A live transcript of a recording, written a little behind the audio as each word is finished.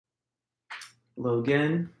Hello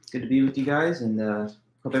again. Good to be with you guys, and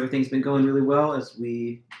hope everything's been going really well as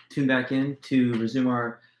we tune back in to resume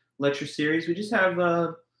our lecture series. We just have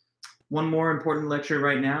one more important lecture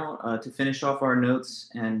right now to finish off our notes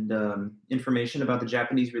and information about the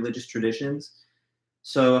Japanese religious traditions.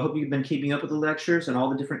 So I hope you've been keeping up with the lectures and all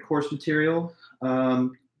the different course material.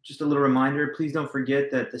 Just a little reminder, please don't forget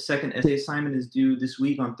that the second essay assignment is due this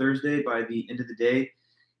week on Thursday by the end of the day,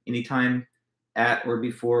 anytime at or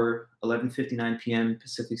before 11:59 p.m.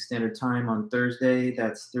 Pacific Standard Time on Thursday.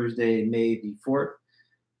 That's Thursday, May the 4th.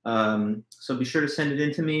 So be sure to send it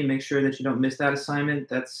in to me and make sure that you don't miss that assignment.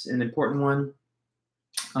 That's an important one.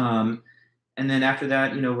 And then after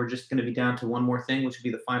that, we're just going to be down to one more thing, which will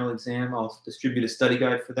be the final exam. I'll distribute a study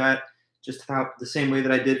guide for that, just the same way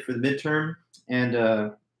that I did for the midterm. And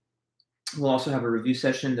we'll also have a review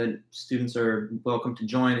session that students are welcome to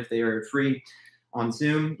join if they are free on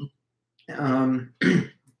Zoom.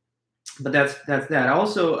 But that's that.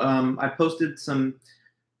 Also, I posted some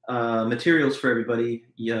materials for everybody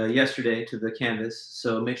yesterday to the Canvas,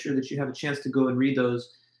 so make sure that you have a chance to go and read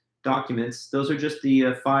those documents. Those are just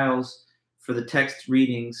the files for the text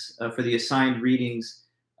readings, for the assigned readings,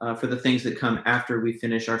 for the things that come after we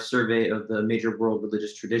finish our survey of the major world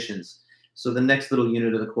religious traditions. So the next little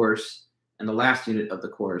unit of the course and the last unit of the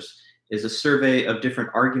course is a survey of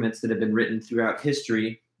different arguments that have been written throughout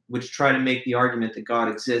history, which try to make the argument that God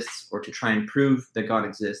exists or to try and prove that God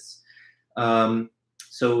exists.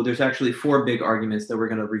 So there's actually four big arguments that we're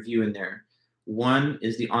going to review in there. One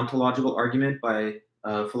is the ontological argument by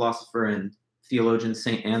philosopher and theologian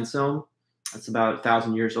St. Anselm. That's about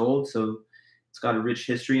 1,000 years old, so it's got a rich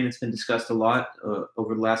history and it's been discussed a lot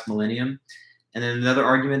over the last millennium. And then another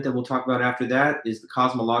argument that we'll talk about after that is the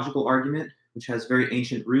cosmological argument, which has very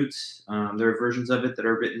ancient roots. There are versions of it that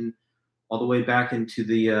are written all the way back into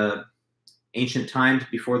the ancient times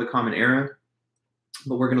before the Common Era.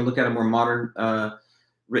 But we're going to look at a more modern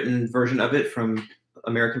written version of it from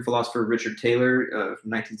American philosopher Richard Taylor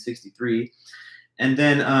from 1963. And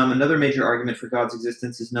then another major argument for God's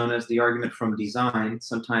existence is known as the argument from design,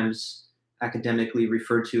 sometimes academically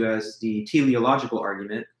referred to as the teleological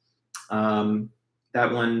argument.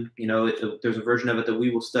 That one, there's a version of it that we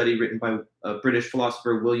will study written by British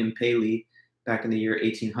philosopher William Paley back in the year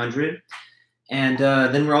 1800. And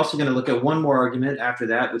then we're also going to look at one more argument after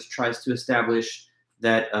that, which tries to establish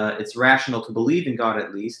that it's rational to believe in God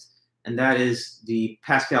at least, and that is the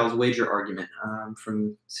Pascal's wager argument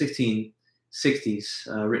from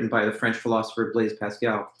 1660s, written by the French philosopher Blaise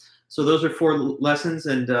Pascal. So those are four lessons,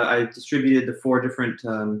 and I distributed the four different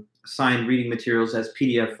assigned reading materials as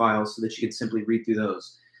PDF files so that you could simply read through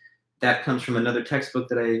those. That comes from another textbook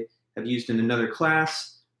that I have used in another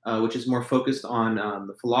class, which is more focused on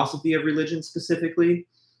the philosophy of religion specifically.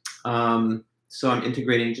 So I'm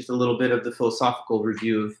integrating just a little bit of the philosophical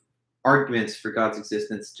review of arguments for God's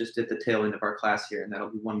existence just at the tail end of our class here, and that'll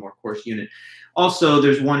be one more course unit. Also,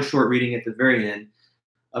 there's one short reading at the very end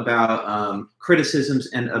about criticisms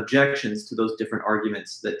and objections to those different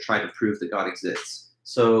arguments that try to prove that God exists.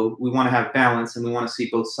 So we want to have balance, and we want to see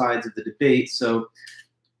both sides of the debate. So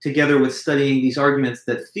together with studying these arguments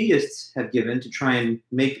that theists have given to try and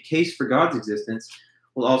make the case for God's existence,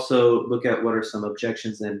 we'll also look at what are some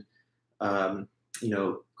objections and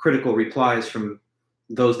critical replies from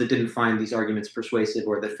those that didn't find these arguments persuasive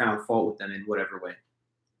or that found fault with them in whatever way.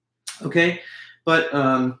 Okay, but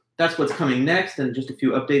that's what's coming next, and just a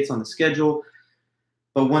few updates on the schedule.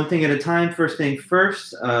 But one thing at a time, first thing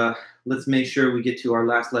first, let's make sure we get to our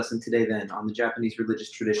last lesson today then on the Japanese religious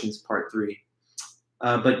traditions, part 3.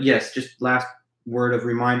 But yes, just last word of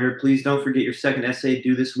reminder, please don't forget your second essay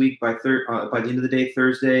due this week by the end of the day,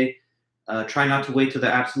 Thursday. Try not to wait till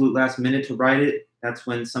the absolute last minute to write it. That's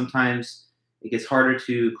when sometimes it gets harder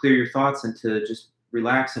to clear your thoughts and to just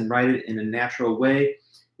relax and write it in a natural way.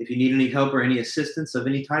 If you need any help or any assistance of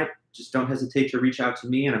any type, just don't hesitate to reach out to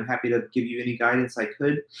me, and I'm happy to give you any guidance I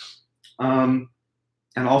could. And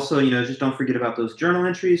also, just don't forget about those journal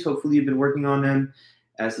entries. Hopefully you've been working on them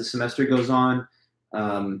as the semester goes on.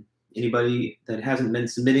 Anybody that hasn't been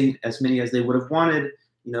submitting as many as they would have wanted,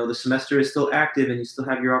 the semester is still active and you still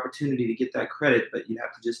have your opportunity to get that credit, but you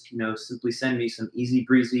have to just, simply send me some easy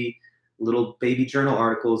breezy little baby journal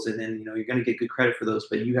articles, and then, you're going to get good credit for those,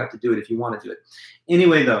 but you have to do it if you want to do it.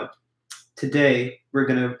 Anyway, though, today we're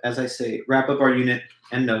going to, as I say, wrap up our unit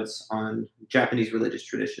and notes on Japanese religious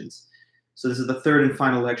traditions. So this is the third and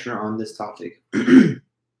final lecture on this topic.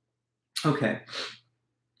 Okay.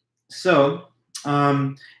 So,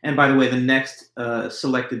 and by the way, the next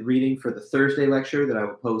selected reading for the Thursday lecture that I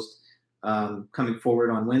will post coming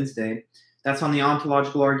forward on Wednesday, that's on the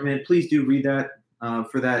ontological argument. Please do read that.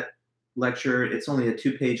 For that lecture. It's only a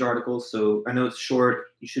 2-page article, so I know it's short.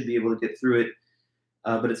 You should be able to get through it,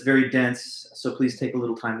 but it's very dense, so please take a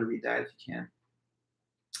little time to read that if you can.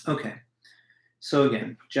 Okay, so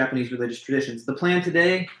again, Japanese religious traditions. The plan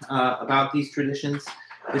today about these traditions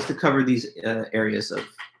is to cover these areas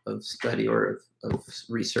of study or of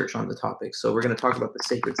research on the topic. So we're going to talk about the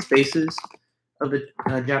sacred spaces of the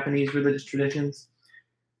Japanese religious traditions.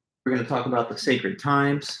 We're going to talk about the sacred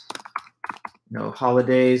times,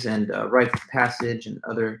 holidays and rites of passage and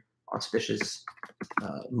other auspicious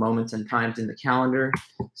moments and times in the calendar,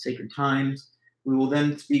 sacred times. We will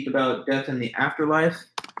then speak about death and the afterlife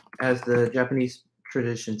as the Japanese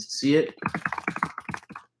traditions see it.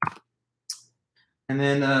 And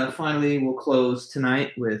then finally, we'll close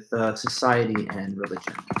tonight with society and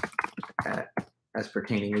religion, as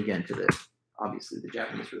pertaining again to obviously the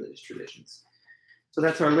Japanese religious traditions. So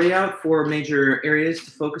that's our layout, 4 major areas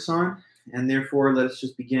to focus on, and therefore let us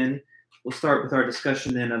just begin. We'll start with our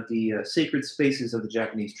discussion then of the sacred spaces of the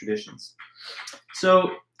Japanese traditions.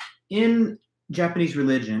 So in Japanese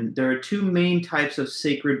religion, there are 2 main types of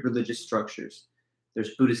sacred religious structures.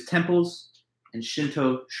 There's Buddhist temples and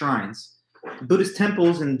Shinto shrines. Buddhist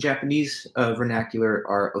temples in Japanese vernacular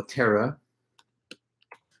are otera.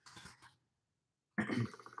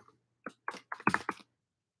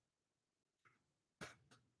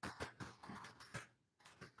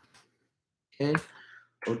 Okay,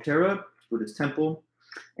 otera, Buddhist temple,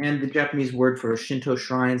 and the Japanese word for Shinto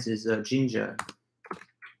shrines is jinja.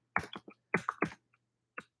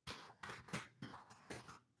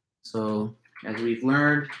 So, as we've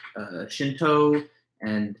learned, Shinto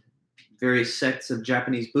and various sects of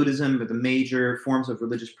Japanese Buddhism are the major forms of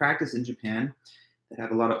religious practice in Japan that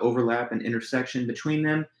have a lot of overlap and intersection between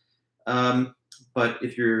them. But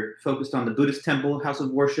if you're focused on the Buddhist temple, house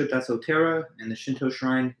of worship, that's otera, and the Shinto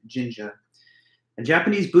shrine, jinja. And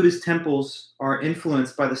Japanese Buddhist temples are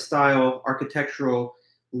influenced by the style, architectural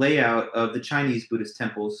layout of the Chinese Buddhist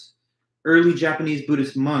temples. Early Japanese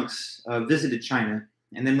Buddhist monks visited China,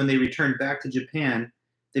 and then when they returned back to Japan,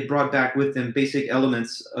 they brought back with them basic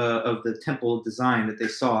elements of the temple design that they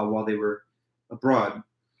saw while they were abroad.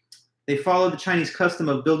 They followed the Chinese custom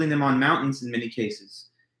of building them on mountains in many cases.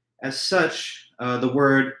 As such, the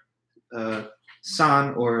word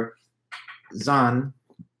san or zan,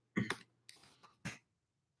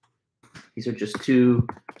 these are just 2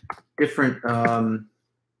 different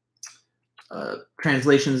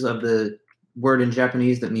translations of the word in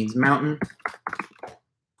Japanese that means mountain.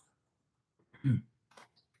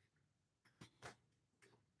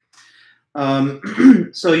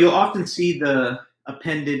 So you'll often see the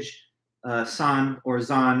appendage san or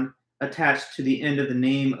zan attached to the end of the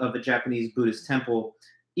name of a Japanese Buddhist temple,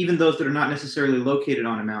 even those that are not necessarily located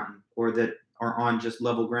on a mountain or that are on just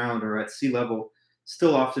level ground or at sea level,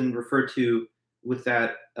 still often referred to with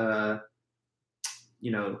that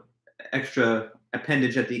extra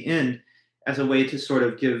appendage at the end as a way to sort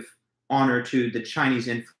of give honor to the Chinese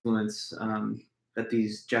influence that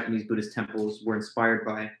these Japanese Buddhist temples were inspired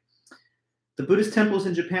by. The Buddhist temples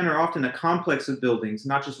in Japan are often a complex of buildings,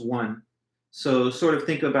 not just one. So sort of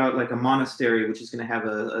think about like a monastery, which is going to have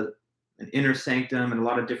an inner sanctum and a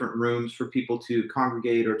lot of different rooms for people to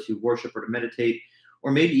congregate or to worship or to meditate,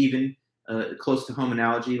 or maybe even close to home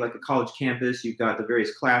analogy, like a college campus. You've got the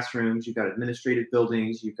various classrooms, you've got administrative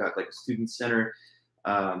buildings, you've got like a student center,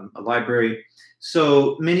 a library.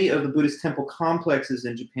 So many of the Buddhist temple complexes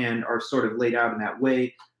in Japan are sort of laid out in that way,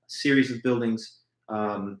 a series of buildings,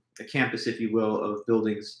 a campus, if you will, of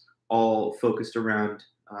buildings all focused around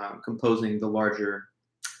composing the larger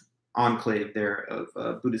enclave there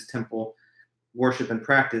of Buddhist temple worship and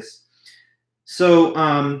practice. So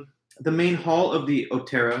the main hall of the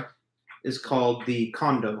otera is called the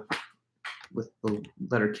kondo with the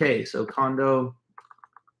letter K. So kondo,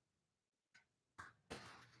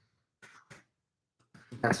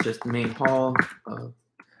 that's just the main hall of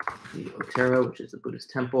the otera, which is the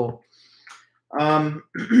Buddhist temple.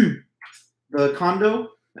 The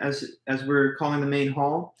kondo, as we're calling the main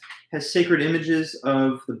hall, has sacred images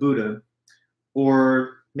of the Buddha,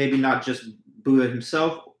 or maybe not just Buddha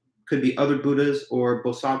himself, could be other Buddhas or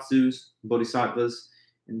bodhisattvas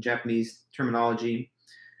in Japanese terminology.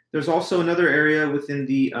 There's also another area within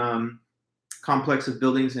the complex of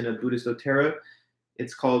buildings in a Buddhist otera.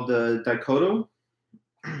 It's called the Daikoto.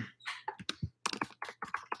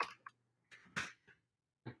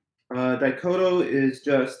 Daikoto is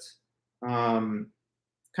just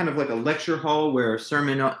kind of like a lecture hall where a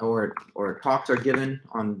sermon or talks are given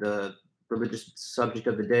on the religious subject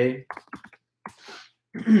of the day.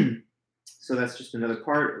 So that's just another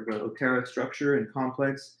part of the otera structure and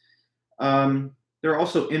complex. There are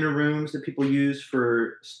also inner rooms that people use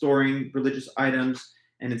for storing religious items,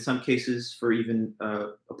 and in some cases for even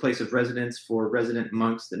a place of residence for resident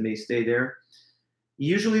monks that may stay there.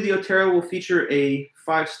 Usually the Otera will feature a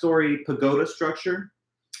 5-story pagoda structure.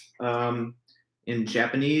 In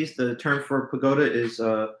Japanese, the term for pagoda is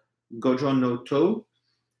gojo no to,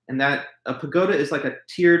 and that a pagoda is like a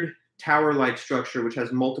tiered tower-like structure which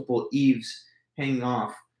has multiple eaves hanging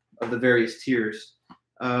off of the various tiers.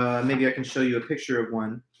 Maybe I can show you a picture of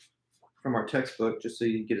one from our textbook just so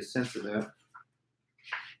you get a sense of that.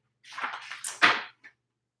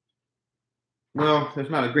 Well, there's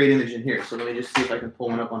not a great image in here, so let me just see if I can pull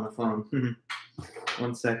one up on the phone.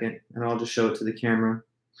 1 second, and I'll just show it to the camera.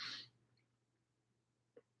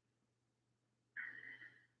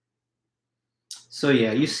 So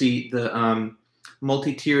yeah, you see the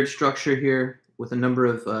multi-tiered structure here with a number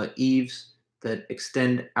of eaves that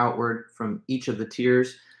extend outward from each of the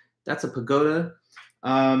tiers. That's a pagoda,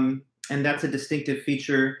 and that's a distinctive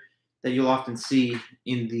feature that you'll often see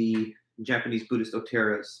in the Japanese Buddhist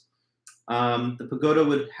oteras. The pagoda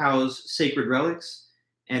would house sacred relics,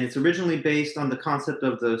 and it's originally based on the concept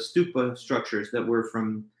of the stupa structures that were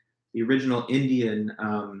from the original Indian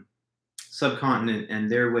subcontinent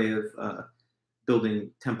and their way of building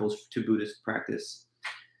temples to Buddhist practice.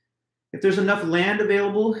 If there's enough land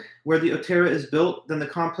available where the Otera is built, then the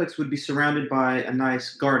complex would be surrounded by a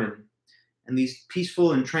nice garden. And these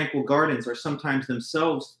peaceful and tranquil gardens are sometimes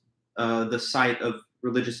themselves the site of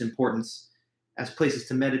religious importance as places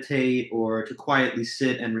to meditate or to quietly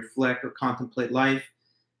sit and reflect or contemplate life.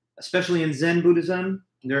 Especially in Zen Buddhism,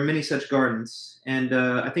 there are many such gardens. And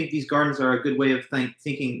I think these gardens are a good way of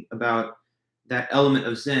thinking about that element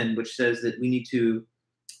of Zen, which says that we need to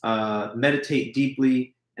meditate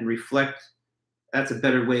deeply and reflect. That's a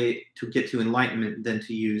better way to get to enlightenment than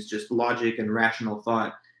to use just logic and rational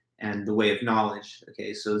thought and the way of knowledge.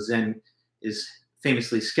 Okay, so Zen is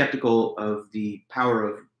famously skeptical of the power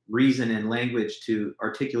of reason and language to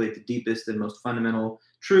articulate the deepest and most fundamental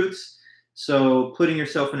truths. So putting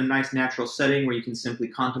yourself in a nice natural setting where you can simply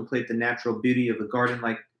contemplate the natural beauty of a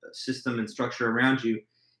garden-like system and structure around you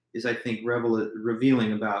is, I think,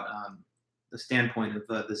 revealing about the standpoint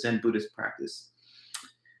of the Zen Buddhist practice.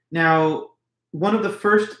 Now, one of the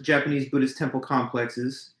first Japanese Buddhist temple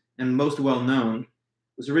complexes, and most well-known,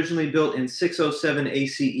 was originally built in 607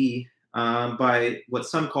 ACE by what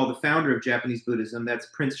some call the founder of Japanese Buddhism, that's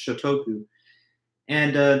Prince Shotoku.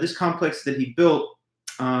 And this complex that he built,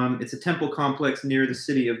 it's a temple complex near the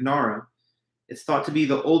city of Nara. It's thought to be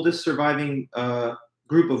the oldest surviving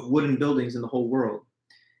group of wooden buildings in the whole world.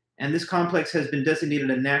 And this complex has been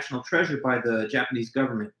designated a national treasure by the Japanese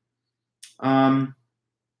government.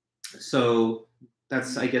 So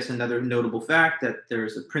that's, I guess, another notable fact that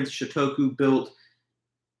there's a Prince Shotoku built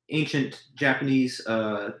ancient Japanese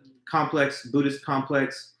complex, Buddhist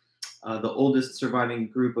complex, the oldest surviving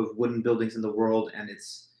group of wooden buildings in the world, and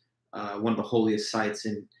it's one of the holiest sites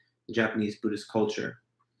in the Japanese Buddhist culture.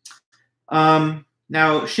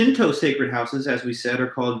 Now, Shinto sacred houses, as we said,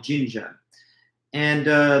 are called jinja, and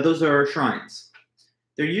those are shrines.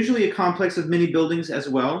 They're usually a complex of many buildings as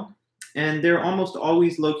well, and they're almost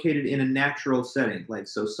always located in a natural setting, like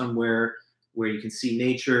so somewhere where you can see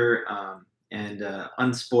nature and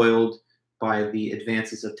unspoiled by the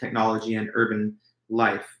advances of technology and urban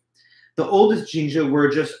life. The oldest jinja were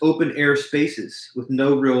just open air spaces with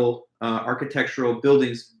no real architectural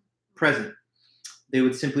buildings present. They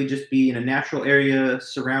would simply just be in a natural area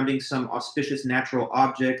surrounding some auspicious natural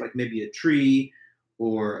object, like maybe a tree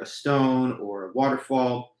or a stone or a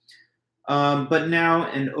waterfall. But now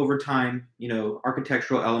and over time,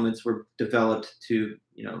 architectural elements were developed to,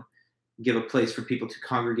 give a place for people to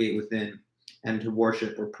congregate within and to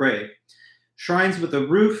worship or pray. Shrines with a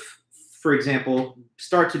roof, for example,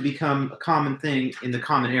 start to become a common thing in the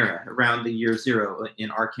Common Era, around the year 0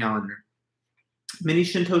 in our calendar. Many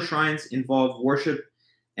Shinto shrines involve worship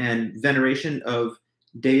and veneration of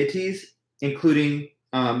deities, including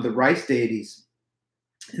the rice deities.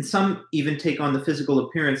 And some even take on the physical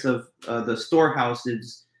appearance of the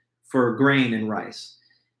storehouses for grain and rice.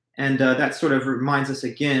 And that sort of reminds us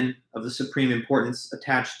again of the supreme importance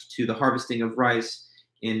attached to the harvesting of rice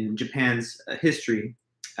in Japan's history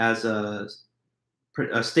as a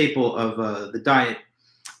staple of the diet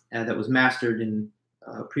that was mastered in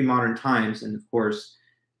pre-modern times, and of course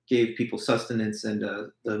gave people sustenance and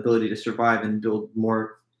the ability to survive and build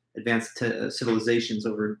more advanced civilizations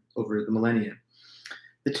over the millennia.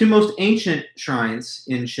 The two most ancient shrines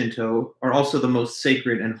in Shinto are also the most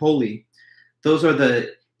sacred and holy. Those are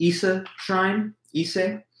the Ise shrine,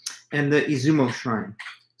 Ise, and the Izumo shrine.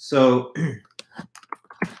 So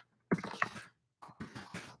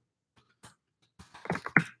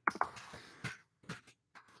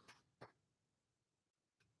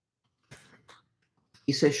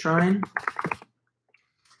Ise Shrine,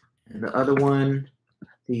 and the other one,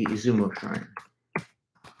 the Izumo Shrine.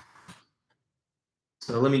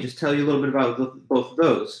 So let me just tell you a little bit about both of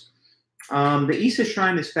those. The Ise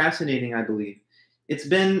Shrine is fascinating, I believe. It's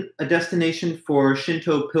been a destination for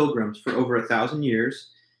Shinto pilgrims for over 1,000 years.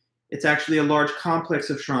 It's actually a large complex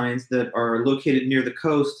of shrines that are located near the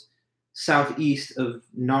coast southeast of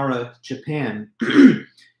Nara, Japan.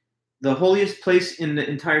 The holiest place in the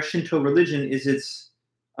entire Shinto religion is its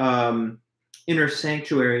inner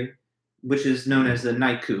sanctuary, which is known as the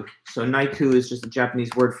Naiku. So Naiku is just a Japanese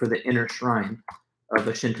word for the inner shrine of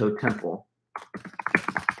a Shinto temple.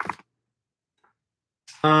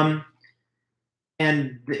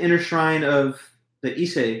 And the inner shrine of the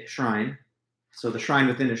Ise Shrine, so the shrine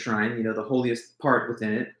within a shrine, you know, the holiest part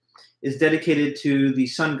within it, is dedicated to the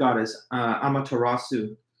sun goddess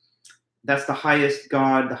Amaterasu. That's the highest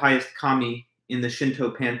god, the highest kami in the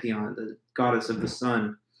Shinto pantheon, the goddess of the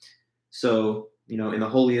sun. So, you know, in the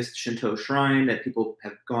holiest Shinto shrine that people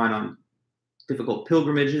have gone on difficult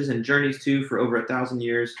pilgrimages and journeys to for over 1,000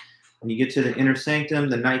 years, when you get to the inner sanctum,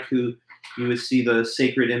 the Naiku, you would see the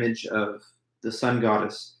sacred image of the sun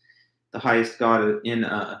goddess, the highest god in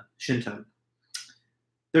Shinto.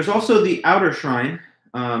 There's also the outer shrine,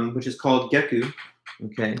 which is called Geku.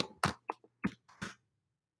 Okay.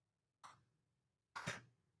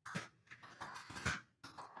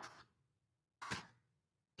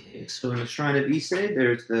 So in the shrine of Ise,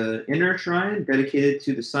 there's the inner shrine dedicated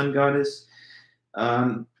to the sun goddess.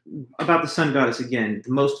 About the sun goddess again,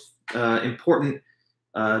 the most important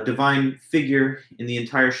divine figure in the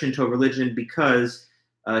entire Shinto religion, because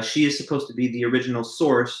she is supposed to be the original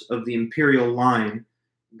source of the imperial line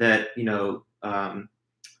that, you know,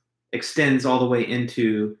 extends all the way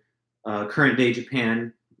into current day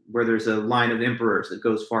Japan, where there's a line of emperors that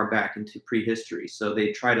goes far back into prehistory. So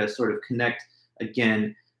they try to sort of connect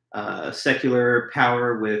again secular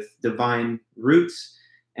power with divine roots,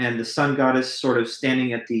 and the sun goddess, sort of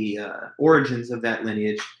standing at the origins of that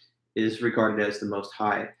lineage, is regarded as the most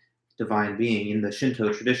high divine being in the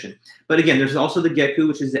Shinto tradition. But again, there's also the Geku,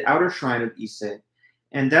 which is the outer shrine of Ise,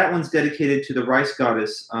 and that one's dedicated to the rice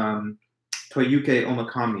goddess Toyuke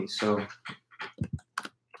Omakami. So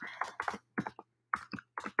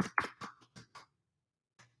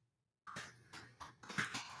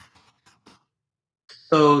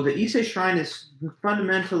the Ise Shrine is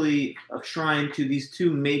fundamentally a shrine to these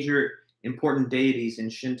two major important deities in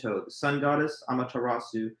Shinto, the sun goddess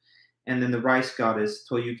Amaterasu, and then the rice goddess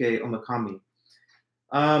Toyuke Omakami.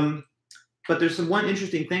 But there's one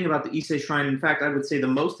interesting thing about the Ise Shrine. In fact, I would say the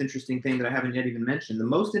most interesting thing that I haven't yet even mentioned. The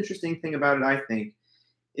most interesting thing about it, I think,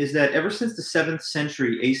 is that ever since the 7th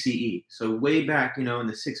century ACE, so way back, you know, in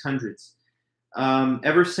the 600s,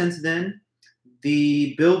 ever since then,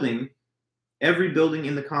 the building, every building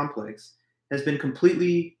in the complex, has been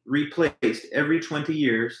completely replaced every 20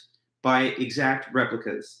 years by exact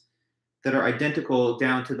replicas that are identical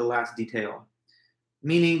down to the last detail.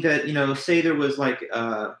 Meaning that, you know, say there was like,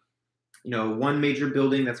 you know, one major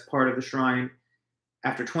building that's part of the shrine,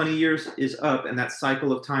 after 20 years is up and that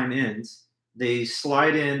cycle of time ends, they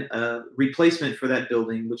slide in a replacement for that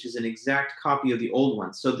building, which is an exact copy of the old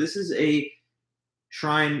one. So this is a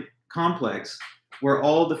shrine complex where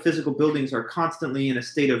all the physical buildings are constantly in a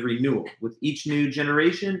state of renewal. With each new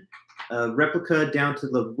generation, replica down to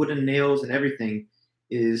the wooden nails and everything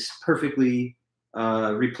is perfectly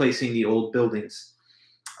replacing the old buildings.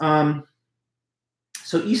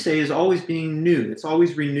 So Ise is always being new. It's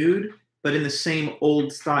always renewed, but in the same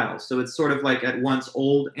old style. So it's sort of like at once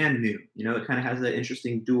old and new. You know, it kind of has that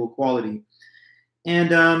interesting dual quality. And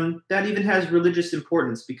that even has religious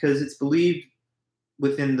importance, because it's believed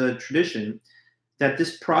within the tradition that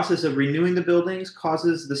this process of renewing the buildings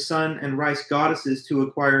causes the sun and rice goddesses to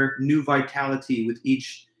acquire new vitality with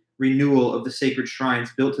each renewal of the sacred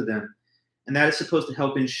shrines built to them. And that is supposed to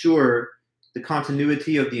help ensure the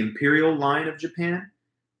continuity of the imperial line of Japan,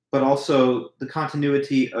 but also the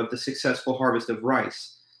continuity of the successful harvest of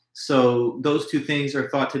rice. So those two things are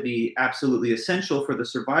thought to be absolutely essential for the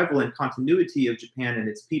survival and continuity of Japan and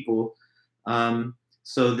its people.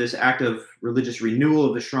 So this act of religious renewal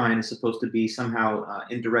of the shrine is supposed to be somehow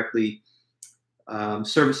indirectly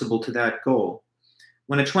serviceable to that goal.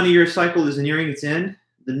 When a 20-year cycle is nearing its end,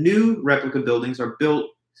 the new replica buildings are built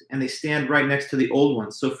and they stand right next to the old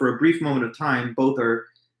ones. So for a brief moment of time, both are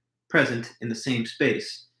present in the same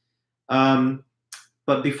space.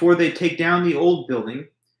 But before they take down the old building,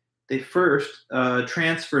 they first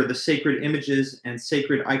transfer the sacred images and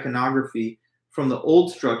sacred iconography from the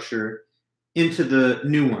old structure into the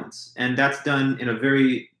new ones. And that's done in a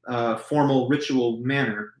very formal ritual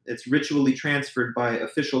manner. It's ritually transferred by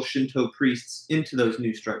official Shinto priests into those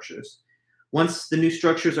new structures. Once the new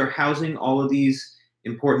structures are housing all of these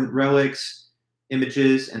important relics,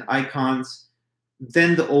 images, and icons,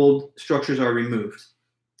 then the old structures are removed.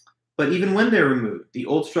 But even when they're removed, the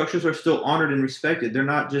old structures are still honored and respected. They're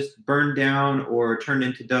not just burned down or turned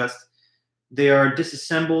into dust. They are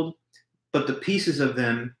disassembled, but the pieces of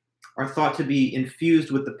them are thought to be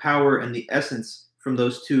infused with the power and the essence from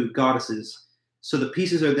those two goddesses. So the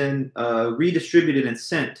pieces are then redistributed and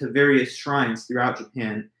sent to various shrines throughout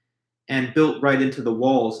Japan and built right into the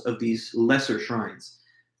walls of these lesser shrines.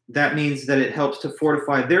 That means that it helps to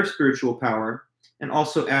fortify their spiritual power and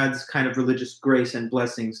also adds kind of religious grace and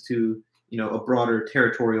blessings to, a broader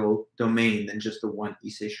territorial domain than just the one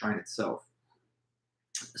Ise shrine itself.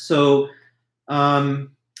 So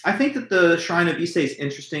I think that the Shrine of Ise is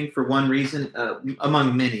interesting for one reason,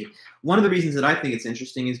 among many. One of the reasons that I think it's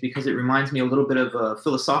interesting is because it reminds me a little bit of a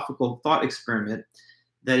philosophical thought experiment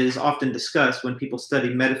that is often discussed when people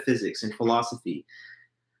study metaphysics and philosophy.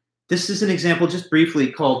 This is an example, just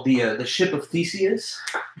briefly, called the Ship of Theseus.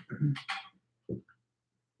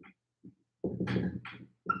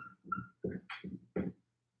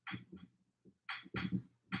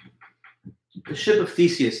 The Ship of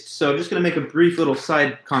Theseus. So I'm just going to make a brief little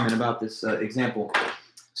side comment about this example.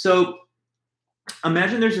 So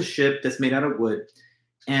imagine there's a ship that's made out of wood,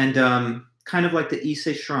 and kind of like the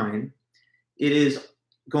Ise Shrine, it is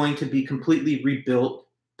going to be completely rebuilt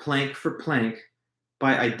plank for plank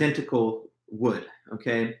by identical wood,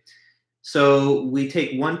 okay? So we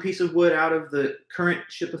take one piece of wood out of the current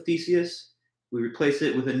Ship of Theseus, we replace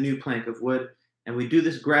it with a new plank of wood, and we do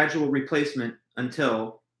this gradual replacement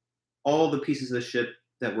until all the pieces of the ship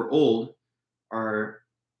that were old are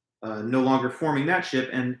no longer forming that ship,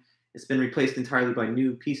 and it's been replaced entirely by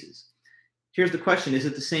new pieces. Here's the question: is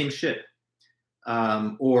it the same ship?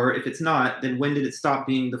 Or if it's not, then when did it stop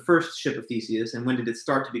being the first Ship of Theseus, and when did it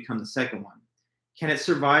start to become the second one? Can it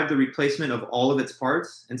survive the replacement of all of its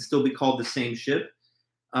parts and still be called the same ship?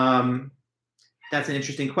 That's an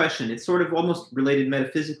interesting question. It's sort of almost related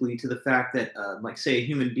metaphysically to the fact that, like, say, a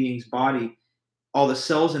human being's body, all the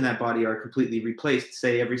cells in that body are completely replaced,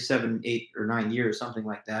 say, every 7, 8, or 9 years, something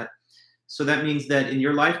like that. So that means that in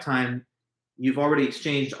your lifetime, you've already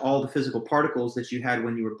exchanged all the physical particles that you had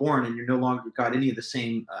when you were born, and you're no longer got any of the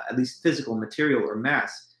same, at least physical material or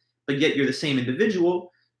mass, but yet you're the same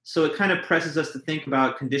individual. So it kind of presses us to think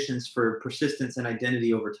about conditions for persistence and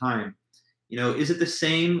identity over time. Is it the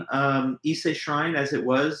same Ise Shrine as it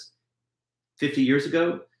was 50 years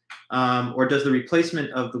ago? Or does the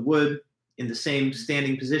replacement of the wood in the same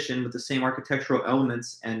standing position with the same architectural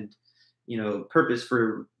elements and, purpose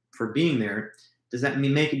for being there, does that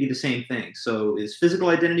make it be the same thing? So is physical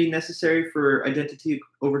identity necessary for identity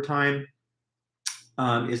over time?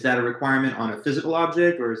 Is that a requirement on a physical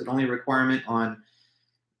object, or is it only a requirement on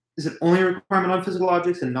physical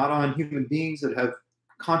objects and not on human beings that have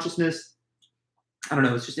consciousness? I don't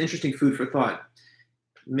know. It's just interesting food for thought.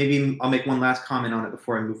 Maybe I'll make one last comment on it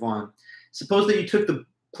before I move on. Suppose that you took the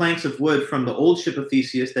planks of wood from the old Ship of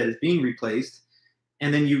Theseus that is being replaced,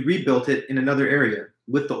 and then you rebuilt it in another area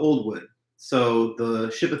with the old wood. So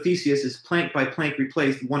the Ship of Theseus is plank by plank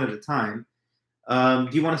replaced one at a time. Do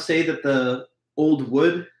you want to say that the old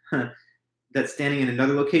wood that's standing in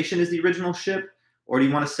another location is the original ship? Or do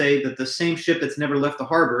you want to say that the same ship that's never left the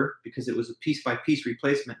harbor, because it was a piece-by-piece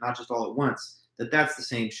replacement, not just all at once, that's the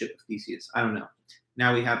same Ship of Theseus? I don't know.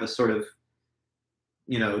 Now we have a sort of,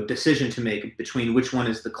 decision to make between which one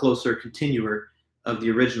is the closer continuer of the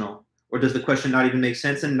original. Or does the question not even make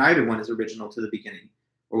sense and neither one is original to the beginning?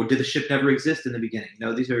 Or did the ship never exist in the beginning?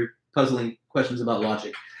 No, these are puzzling questions about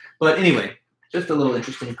logic. But anyway, just a little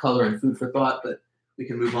interesting color and food for thought, but we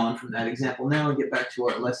can move on from that example now and get back to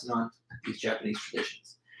our lesson on these Japanese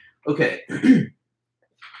traditions. Okay.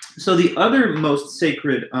 So the other most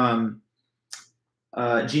sacred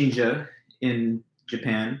jinja in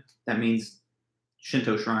Japan, that means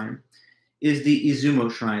Shinto shrine, is the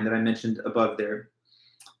Izumo Shrine that I mentioned above there.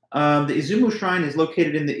 The Izumo Shrine is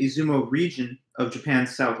located in the Izumo region of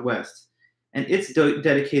Japan's southwest, and it's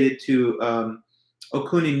dedicated to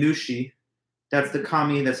Okuni Nushi. That's the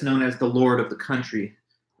kami that's known as the Lord of the country,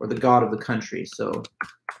 or the God of the country. So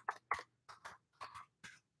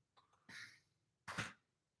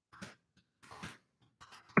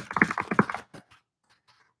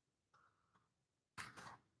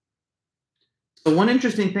one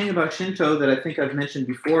interesting thing about Shinto that I think I've mentioned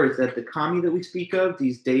before is that the kami that we speak of,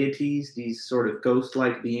 these deities, these sort of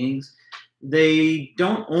ghost-like beings, they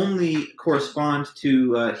don't only correspond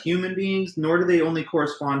to human beings, nor do they only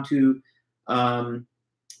correspond to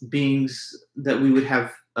beings that we would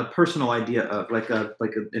have a personal idea of, like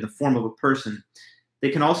in the form of a person. They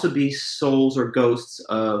can also be souls or ghosts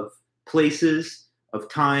of places, of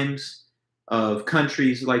times, of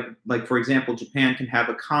countries. Like for example, Japan can have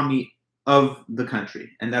a kami of the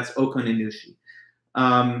country, and that's Okoninushi.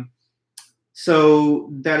 So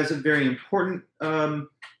that is a very important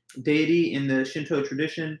deity in the Shinto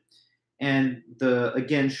tradition, and the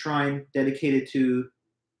again shrine dedicated to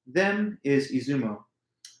them is Izumo.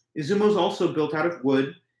 Izumo is also built out of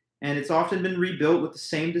wood, and it's often been rebuilt with the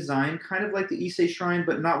same design, kind of like the Ise Shrine,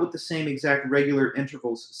 but not with the same exact regular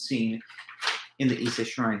intervals seen in the Ise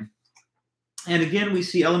Shrine. And again, we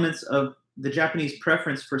see elements of the Japanese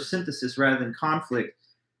preference for synthesis rather than conflict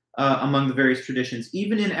among the various traditions,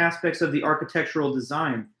 even in aspects of the architectural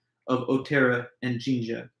design of Otera and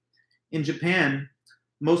Jinja. In Japan,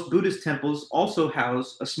 most Buddhist temples also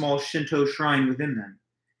house a small Shinto shrine within them,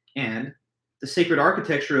 and the sacred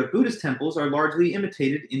architecture of Buddhist temples are largely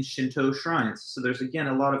imitated in Shinto shrines. So there's, again,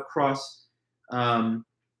 a lot of cross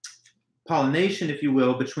pollination, if you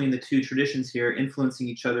will, between the two traditions here, influencing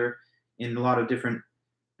each other in a lot of different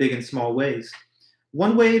big and small ways.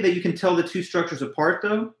 One way that you can tell the two structures apart,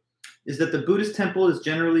 though, is that the Buddhist temple is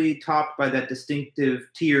generally topped by that distinctive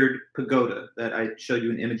tiered pagoda that I showed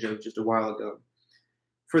you an image of just a while ago.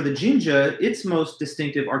 For the Jinja, its most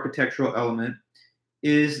distinctive architectural element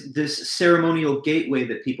is this ceremonial gateway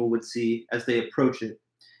that people would see as they approach it.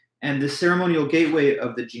 And the ceremonial gateway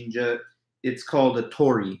of the Jinja, it's called a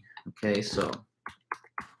torii. Okay, so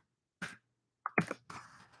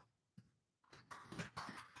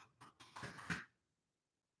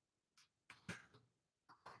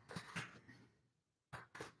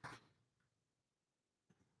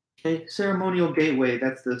okay, ceremonial gateway,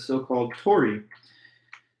 that's the so-called torii.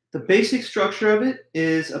 The basic structure of it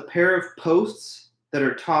is a pair of posts that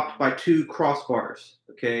are topped by two crossbars.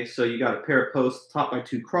 Okay, so you got a pair of posts topped by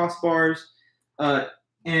two crossbars,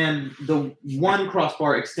 and the one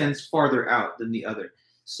crossbar extends farther out than the other.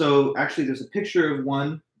 So actually, there's a picture of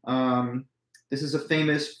one. This is a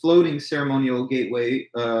famous floating ceremonial gateway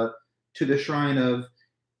to the shrine of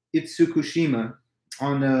Itsukushima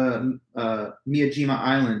on Miyajima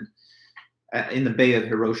Island in the Bay of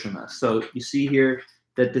Hiroshima. So you see here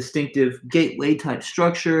that distinctive gateway type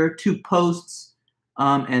structure, two posts,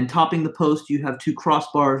 and topping the post you have two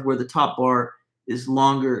crossbars where the top bar is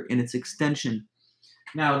longer in its extension.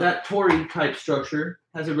 Now that torii type structure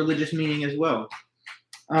has a religious meaning as well.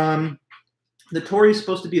 The torii is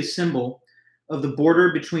supposed to be a symbol of the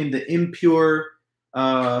border between the impure,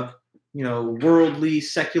 worldly,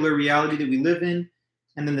 secular reality that we live in,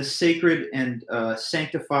 and then the sacred and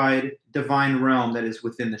sanctified divine realm that is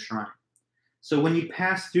within the shrine. So when you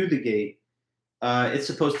pass through the gate, it's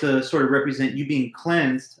supposed to sort of represent you being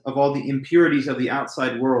cleansed of all the impurities of the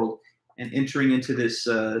outside world and entering into this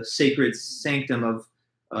sacred sanctum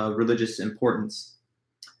of religious importance.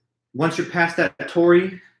 Once you're past that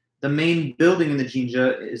torii, the main building in the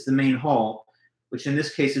Jinja is the main hall, which in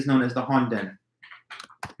this case is known as the Honden.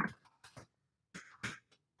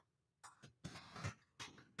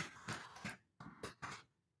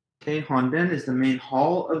 Okay, Honden is the main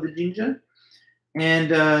hall of the Jinja.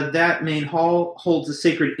 And that main hall holds a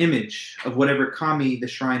sacred image of whatever kami the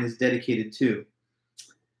shrine is dedicated to.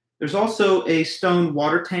 There's also a stone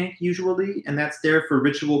water tank usually, and that's there for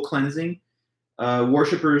ritual cleansing.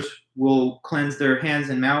 Worshippers will cleanse their hands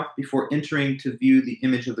and mouth before entering to view the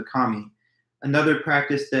image of the kami. Another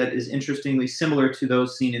practice that is interestingly similar to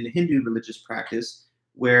those seen in the Hindu religious practice,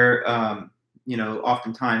 where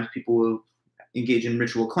oftentimes people will engage in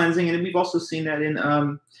ritual cleansing, and we've also seen that in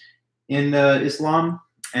Islam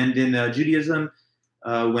and in Judaism,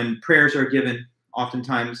 when prayers are given,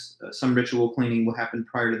 oftentimes some ritual cleaning will happen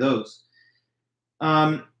prior to those.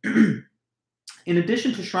 In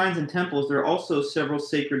addition to shrines and temples, there are also several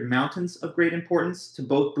sacred mountains of great importance to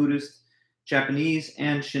both Buddhist, Japanese,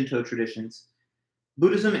 and Shinto traditions.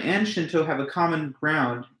 Buddhism and Shinto have a common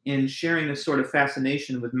ground in sharing a sort of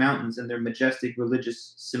fascination with mountains and their majestic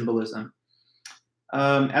religious symbolism.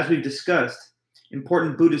 As we've discussed,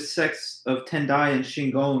 important Buddhist sects of Tendai and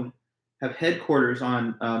Shingon have headquarters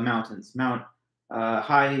on mountains, Mount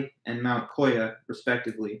Hai and Mount Koya,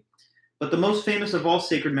 respectively. But the most famous of all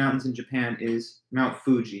sacred mountains in Japan is Mount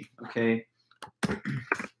Fuji, okay? Just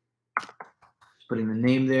putting the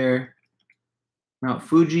name there. Mount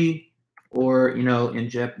Fuji, or, in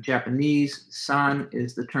Japanese, san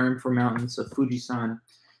is the term for mountain, so Fuji-san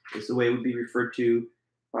is the way it would be referred to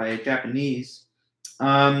by Japanese.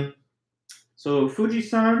 So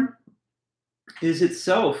Fuji-san is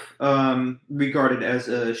itself regarded as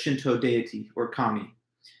a Shinto deity or kami.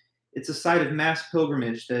 It's a site of mass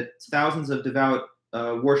pilgrimage that thousands of devout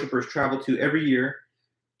worshippers travel to every year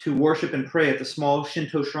to worship and pray at the small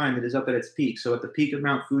Shinto shrine that is up at its peak. So at the peak of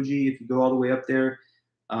Mount Fuji, if you go all the way up there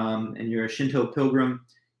and you're a Shinto pilgrim,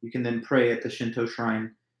 you can then pray at the Shinto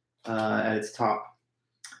shrine at its top.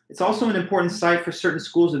 It's also an important site for certain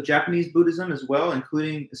schools of Japanese Buddhism as well,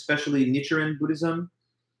 including especially Nichiren Buddhism.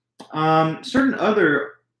 Certain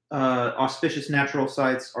other auspicious natural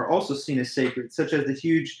sites are also seen as sacred, such as the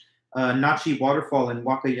huge Nachi waterfall in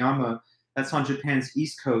Wakayama, that's on Japan's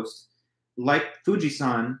east coast. Like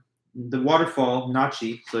Fujisan, the waterfall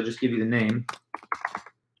Nachi, so I'll just give you the name,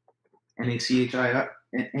 Nachi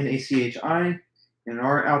in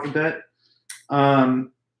our alphabet.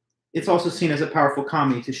 It's also seen as a powerful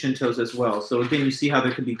kami to Shintos as well. So again, you see how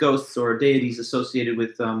there could be ghosts or deities associated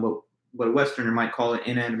with what a Westerner might call an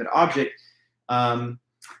inanimate object. But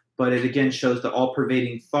it again shows the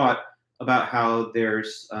all-pervading thought about how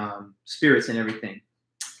there's spirits in everything.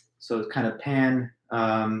 So it's kind of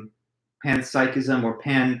panpsychism or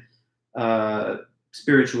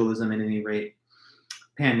spiritualism at any rate.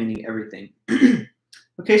 Pan meaning everything.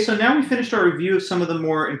 Okay, so now we finished our review of some of the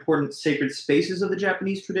more important sacred spaces of the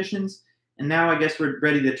Japanese traditions. And now I guess we're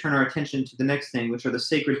ready to turn our attention to the next thing, which are the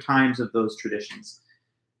sacred times of those traditions.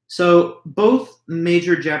 So both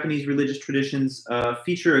major Japanese religious traditions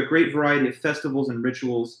feature a great variety of festivals and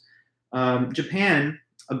rituals. Japan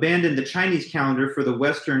abandoned the Chinese calendar for the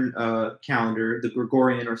Western calendar, the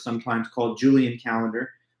Gregorian or sometimes called Julian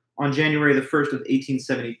calendar, on January the 1st of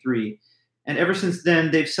 1873. And ever since then,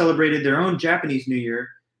 they've celebrated their own Japanese New Year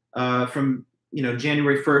from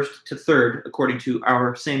January 1st to 3rd, according to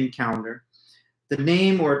our same calendar. The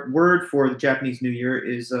name or word for the Japanese New Year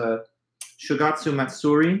is Shogatsu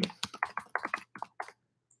Matsuri.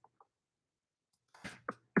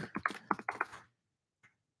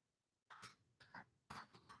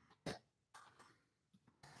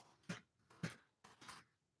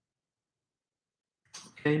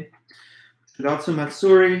 Okay, Shogatsu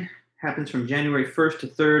Matsuri happens from January 1st to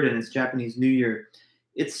 3rd, and it's Japanese New Year.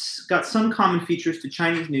 It's got some common features to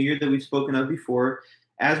Chinese New Year that we've spoken of before.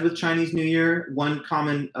 As with Chinese New Year, one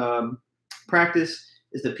common practice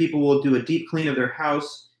is that people will do a deep clean of their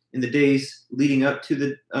house in the days leading up to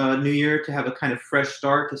the New Year to have a kind of fresh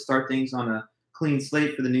start, to start things on a clean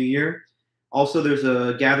slate for the New Year. Also, there's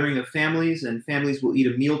a gathering of families, and families will eat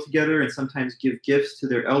a meal together and sometimes give gifts to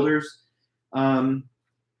their elders.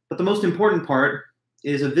 But the most important part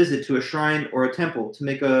is a visit to a shrine or a temple to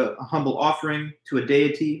make a humble offering to a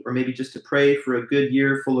deity, or maybe just to pray for a good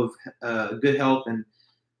year full of good health and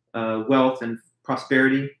wealth and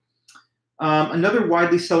prosperity. Another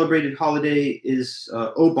widely celebrated holiday is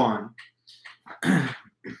Obon.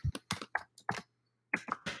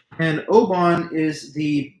 And Obon is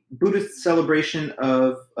the Buddhist celebration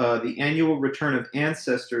of the annual return of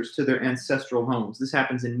ancestors to their ancestral homes. This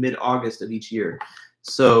happens in mid-August of each year.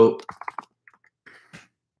 So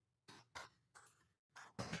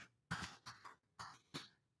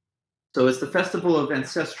it's the festival of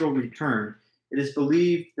ancestral return. It is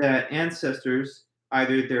believed that ancestors,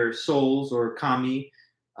 either their souls or kami,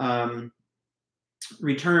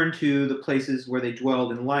 return to the places where they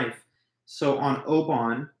dwelled in life. So on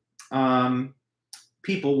Obon,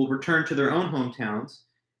 people will return to their own hometowns,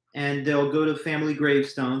 and they'll go to family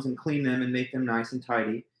gravestones and clean them and make them nice and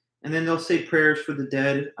tidy. And then they'll say prayers for the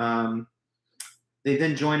dead. They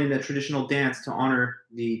then join in a traditional dance to honor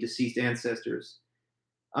the deceased ancestors.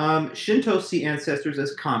 Shinto see ancestors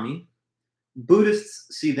as kami.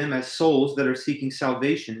 Buddhists see them as souls that are seeking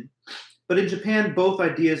salvation. But in Japan, both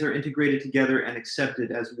ideas are integrated together and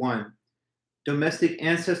accepted as one. Domestic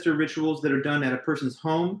ancestor rituals that are done at a person's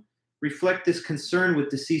home reflect this concern with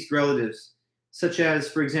deceased relatives, such as,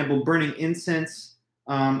 for example, burning incense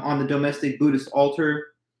on the domestic Buddhist altar,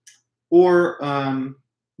 or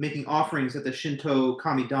making offerings at the Shinto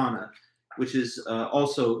kamidana, which is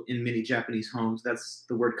also in many Japanese homes. That's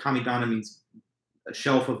the word kamidana, means a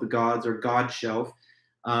shelf of the gods or god shelf.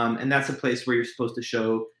 And that's a place where you're supposed to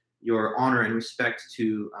show your honor and respect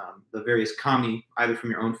to the various kami, either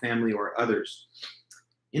from your own family or others.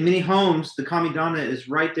 In many homes, the kamidana is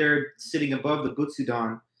right there sitting above the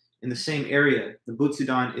butsudan in the same area. The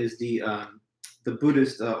butsudan is the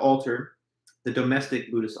Buddhist altar, the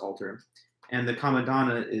domestic Buddhist altar. And the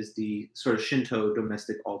kamidana is the sort of Shinto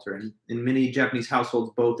domestic altar. And in many Japanese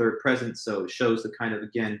households, both are present, so it shows the kind of,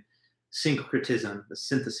 again, syncretism, the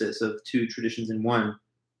synthesis of two traditions in one.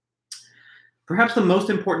 Perhaps the most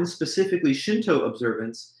important, specifically Shinto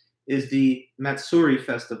observance, is the Matsuri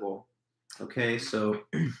festival. Okay, so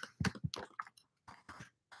let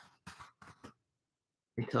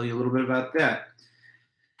me tell you a little bit about that.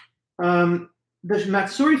 The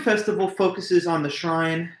Matsuri festival focuses on the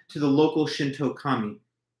shrine to the local Shinto kami.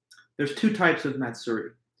 There's two types of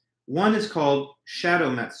Matsuri. One is called Shadow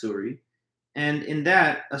Matsuri, and in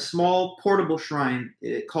that, a small portable shrine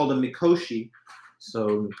called a mikoshi. So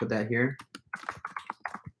let me put that here.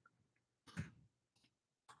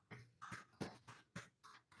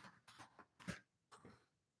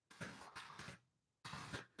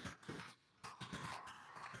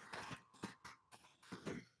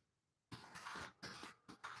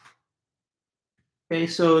 Okay,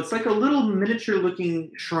 so it's like a little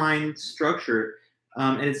miniature-looking shrine structure,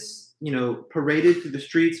 and it's paraded through the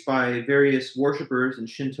streets by various worshippers and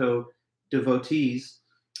Shinto devotees.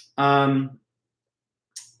 Um,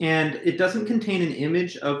 and it doesn't contain an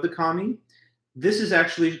image of the kami. This is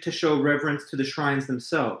actually to show reverence to the shrines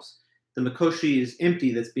themselves. The mikoshi is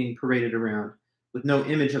empty, that's being paraded around, with no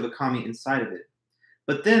image of a kami inside of it.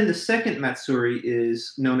 But then the second Matsuri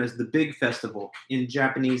is known as the Big Festival. In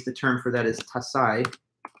Japanese, the term for that is Tasai.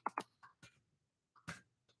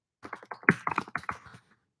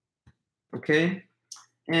 Okay?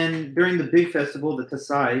 And during the Big Festival, the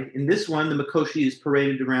Tasai, in this one, the mikoshi is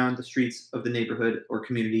paraded around the streets of the neighborhood or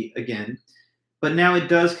community again. But now it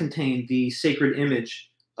does contain the sacred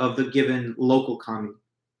image of the given local kami.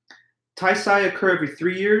 Taisai occur every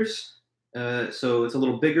 3 years. So it's a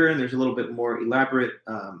little bigger and there's a little bit more elaborate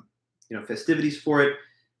festivities for it.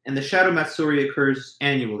 And the Shadow Matsuri occurs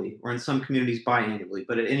annually, or in some communities biannually,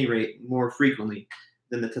 but at any rate more frequently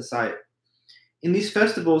than the Tasai. In these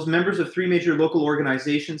festivals, members of 3 major local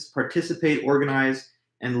organizations participate, organize,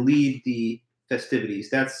 and lead the festivities.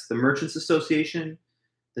 That's the Merchants Association,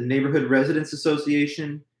 the Neighborhood Residents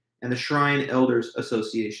Association, and the Shrine Elders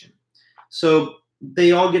Association. So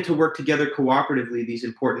they all get to work together cooperatively, these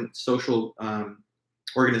important social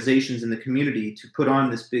organizations in the community, to put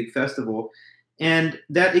on this big festival. And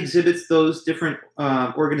that exhibits those different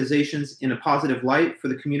organizations in a positive light for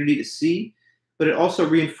the community to see, but it also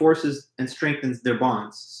reinforces and strengthens their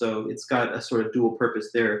bonds. So it's got a sort of dual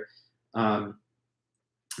purpose there.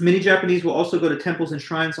 Many Japanese will also go to temples and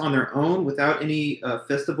shrines on their own without any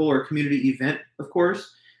festival or community event, of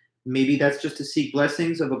course. Maybe that's just to seek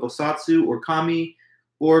blessings of a bosatsu or kami,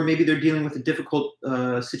 or maybe they're dealing with a difficult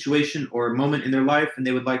situation or moment in their life and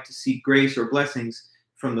they would like to seek grace or blessings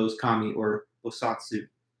from those kami or bosatsu.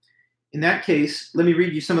 In that case, let me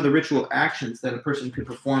read you some of the ritual actions that a person could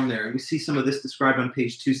perform there. And we see some of this described on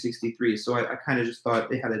page 263. So I kind of just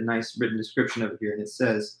thought they had a nice written description of it here. And it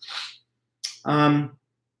says,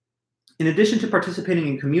 in addition to participating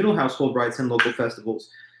in communal household rites and local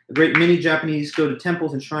festivals, a great many Japanese go to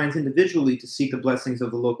temples and shrines individually to seek the blessings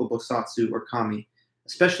of the local bosatsu or kami,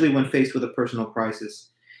 especially when faced with a personal crisis.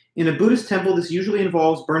 In a Buddhist temple, this usually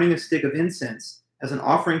involves burning a stick of incense as an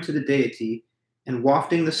offering to the deity and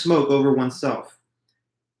wafting the smoke over oneself.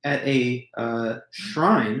 At a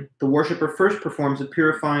shrine, the worshiper first performs a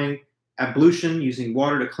purifying ablution using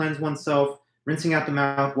water to cleanse oneself, rinsing out the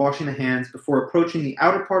mouth, washing the hands, before approaching the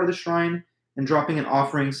outer part of the shrine and dropping an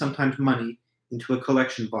offering, sometimes money, into a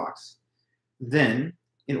collection box. Then,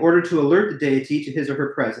 in order to alert the deity to his or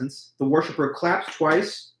her presence, the worshiper claps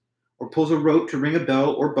twice or pulls a rope to ring a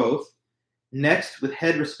bell, or both. Next, with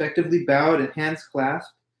head respectively bowed and hands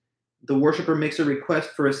clasped, the worshiper makes a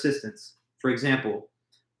request for assistance. For example,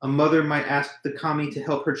 a mother might ask the kami to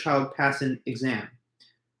help her child pass an exam.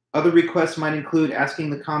 Other requests might include asking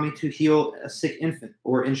the kami to heal a sick infant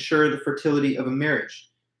or ensure the fertility of a marriage.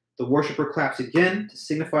 The worshiper claps again to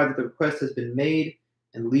signify that the request has been made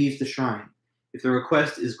and leaves the shrine. If the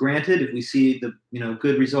request is granted, if we see the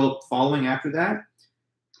good result following after that,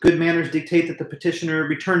 good manners dictate that the petitioner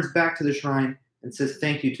returns back to the shrine and says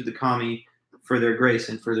thank you to the kami for their grace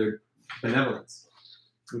and for their benevolence.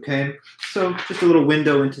 Okay, so just a little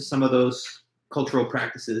window into some of those cultural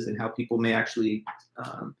practices and how people may actually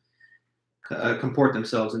comport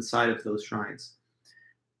themselves inside of those shrines.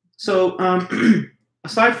 So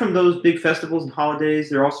aside from those big festivals and holidays,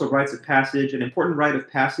 there are also rites of passage. An important rite of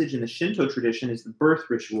passage in the Shinto tradition is the birth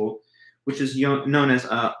ritual, which is known as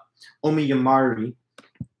omiyamari.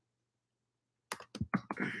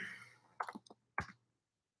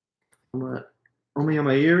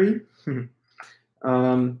 Omiyamari.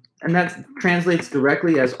 And that translates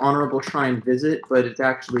directly as honorable shrine visit, but it's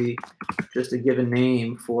actually just a given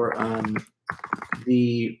name for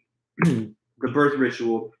the birth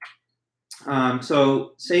ritual.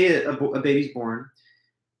 So say a baby's born.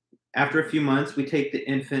 After a few months, we take the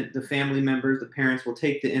infant, the family members, the parents will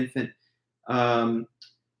take the infant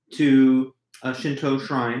to a Shinto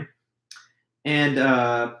shrine, and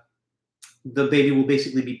the baby will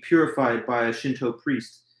basically be purified by a Shinto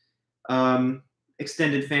priest.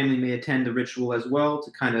 extended family may attend the ritual as well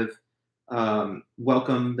to kind of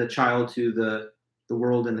welcome the child to the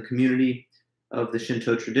world and the community of the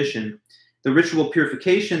Shinto tradition. The ritual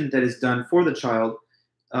purification that is done for the child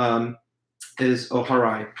is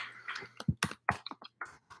oharai.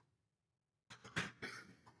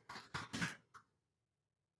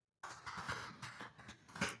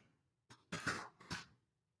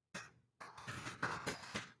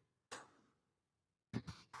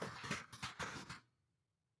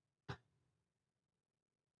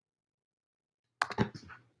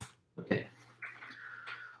 Okay.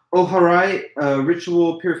 Oharai,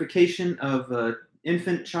 ritual purification of an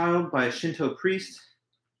infant child by a Shinto priest.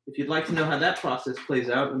 If you'd like to know how that process plays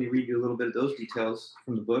out, let me read you a little bit of those details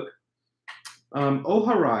from the book.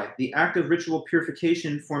 Oharai, the act of ritual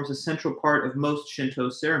purification, forms a central part of most Shinto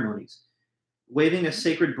ceremonies. Waving a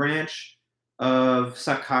sacred branch of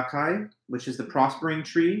sakakai, which is the prospering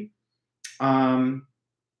tree, an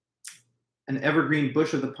evergreen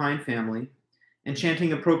bush of the pine family, and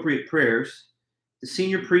chanting appropriate prayers, the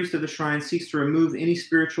senior priest of the shrine seeks to remove any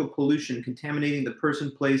spiritual pollution contaminating the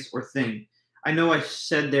person, place, or thing. I know I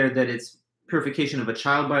said there that it's purification of a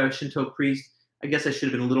child by a Shinto priest. I guess I should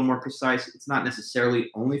have been a little more precise. It's not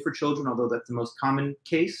necessarily only for children, although that's the most common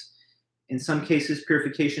case. In some cases,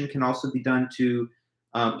 purification can also be done to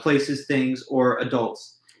places, things, or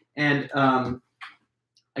adults. And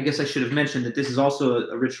I guess I should have mentioned that this is also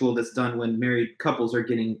a ritual that's done when married couples are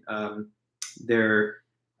getting their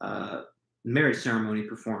marriage ceremony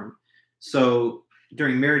performed. So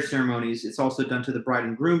during marriage ceremonies, it's also done to the bride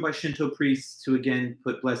and groom by Shinto priests to, again,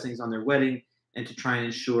 put blessings on their wedding and to try and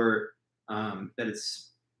ensure that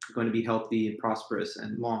it's going to be healthy and prosperous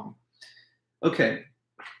and long. Okay,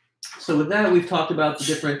 so with that, we've talked about the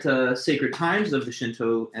different sacred times of the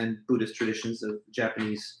Shinto and Buddhist traditions of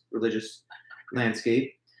Japanese religious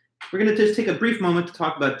landscape. We're going to just take a brief moment to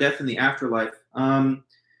talk about death and the afterlife.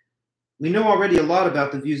 We know already a lot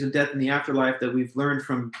about the views of death and the afterlife that we've learned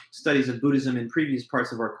from studies of Buddhism in previous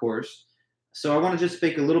parts of our course. So I want to just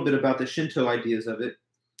speak a little bit about the Shinto ideas of it.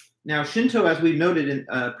 Now, Shinto, as we noted in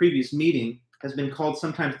a previous meeting, has been called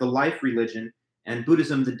sometimes the life religion and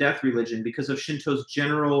Buddhism the death religion because of Shinto's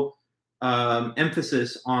general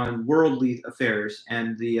emphasis on worldly affairs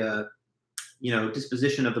and the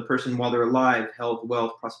disposition of the person while they're alive, health,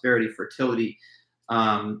 wealth, prosperity, fertility,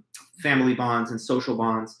 family bonds, and social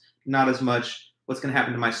bonds. Not as much what's going to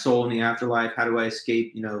happen to my soul in the afterlife, how do I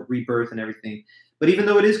escape, rebirth and everything. But even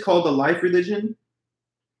though it is called the life religion,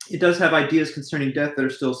 it does have ideas concerning death that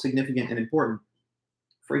are still significant and important.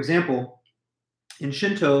 For example, in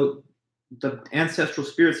Shinto, the ancestral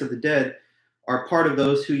spirits of the dead are part of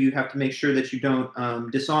those who you have to make sure that you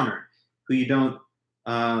don't dishonor, who you don't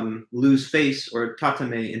lose face or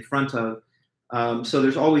tatame in front of. So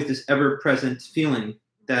there's always this ever-present feeling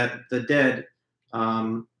that the dead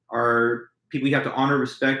are people you have to honor,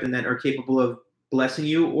 respect, and that are capable of blessing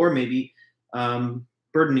you or maybe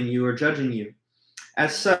burdening you or judging you.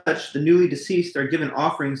 As such, the newly deceased are given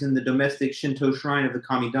offerings in the domestic Shinto shrine of the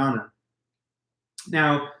Kamidana.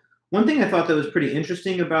 Now, one thing I thought that was pretty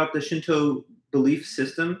interesting about the Shinto belief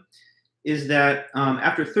system is that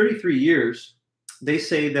after 33 years, they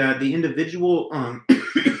say that the individual,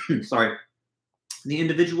 the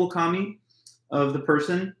individual kami of the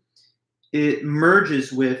person, it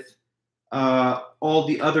merges with all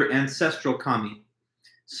the other ancestral kami.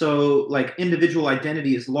 So, like, individual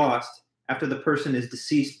identity is lost after the person is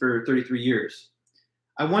deceased for 33 years.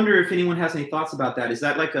 I wonder if anyone has any thoughts about that. Is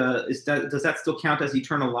that like does that still count as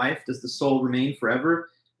eternal life? Does the soul remain forever?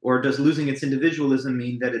 Or does losing its individualism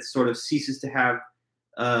mean that it sort of ceases to have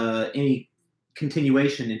any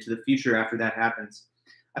continuation into the future after that happens?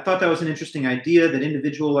 I thought that was an interesting idea, that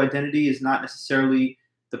individual identity is not necessarily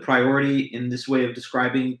the priority in this way of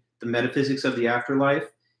describing the metaphysics of the afterlife.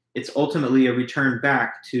 It's ultimately a return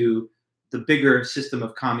back to the bigger system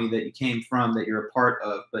of kami that you came from, that you're a part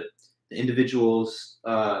of, but the individual's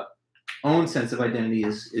own sense of identity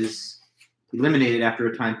is eliminated after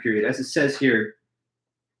a time period. As it says here,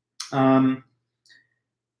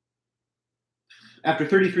 after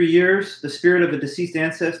 33 years, the spirit of a deceased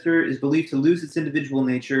ancestor is believed to lose its individual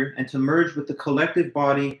nature and to merge with the collective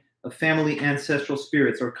body of family ancestral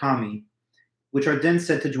spirits, or kami, which are then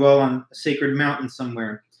said to dwell on a sacred mountain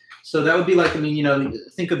somewhere. So that would be like,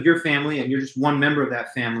 think of your family and you're just one member of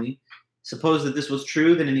that family. Suppose that this was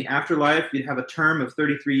true, then in the afterlife, you'd have a term of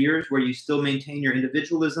 33 years where you still maintain your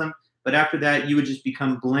individualism, but after that, you would just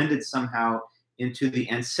become blended somehow into the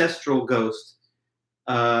ancestral ghost,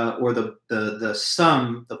 or the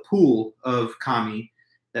sum, the pool of kami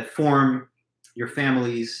that form your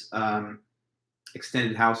family's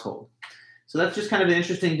extended household. So that's just kind of an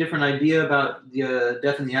interesting, different idea about the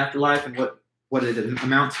death and the afterlife and what it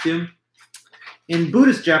amounts to. In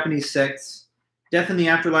Buddhist Japanese sects, death and the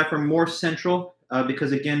afterlife are more central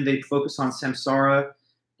because, again, they focus on samsara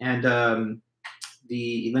and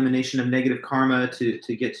the elimination of negative karma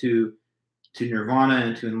to get to nirvana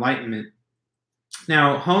and to enlightenment.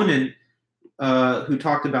 Now, Honen, who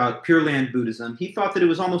talked about Pure Land Buddhism, he thought that it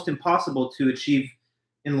was almost impossible to achieve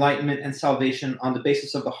enlightenment and salvation on the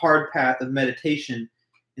basis of the hard path of meditation.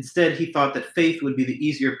 Instead, he thought that faith would be the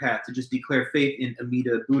easier path, to just declare faith in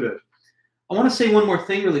Amida Buddha. I want to say one more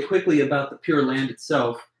thing really quickly about the Pure Land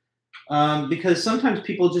itself, because sometimes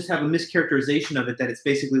people just have a mischaracterization of it, that it's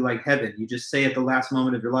basically like heaven. You just say at the last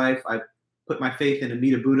moment of your life, I put my faith in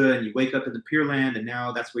Amida Buddha, and you wake up in the Pure Land, and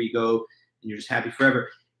now that's where you go, and you're just happy forever.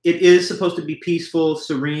 It is supposed to be peaceful,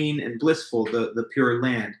 serene, and blissful, the Pure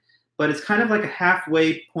Land. But it's kind of like a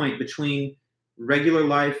halfway point between regular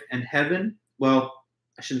life and heaven. Well,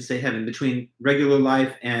 I shouldn't say heaven, between regular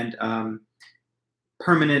life and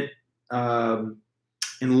permanent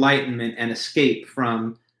enlightenment and escape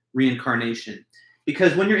from reincarnation.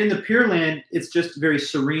 Because when you're in the Pure Land, it's just very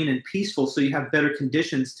serene and peaceful, so you have better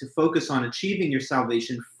conditions to focus on achieving your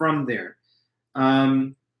salvation from there.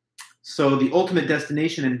 So the ultimate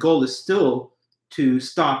destination and goal is still to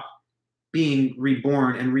stop being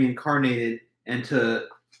reborn and reincarnated and to,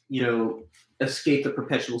 escape the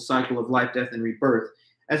perpetual cycle of life, death, and rebirth.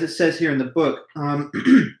 As it says here in the book,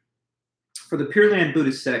 for the Pure Land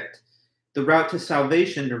Buddhist sect, the route to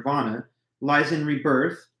salvation, nirvana, lies in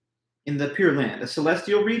rebirth in the Pure Land, a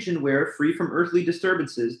celestial region where, free from earthly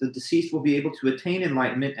disturbances, the deceased will be able to attain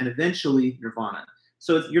enlightenment and eventually nirvana.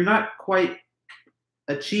 So you're not quite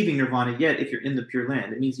achieving nirvana yet if you're in the Pure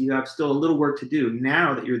Land. It means you have still a little work to do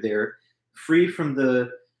now that you're there, free from the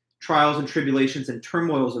trials and tribulations and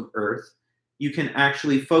turmoils of earth. You can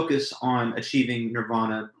actually focus on achieving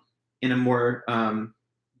nirvana in a more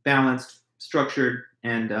balanced, structured,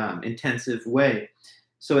 and intensive way.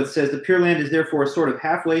 So it says the Pure Land is therefore a sort of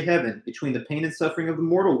halfway heaven between the pain and suffering of the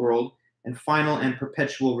mortal world and final and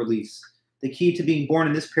perpetual release. The key to being born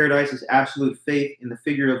in this paradise is absolute faith in the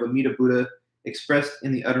figure of Amida Buddha expressed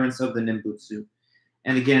in the utterance of the Nembutsu.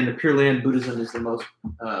 And again, the Pure Land Buddhism is the most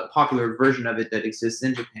popular version of it that exists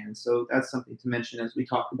in Japan. So that's something to mention as we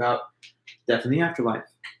talk about death and the afterlife.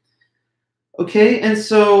 Okay, and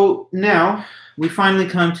so now we finally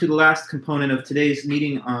come to the last component of today's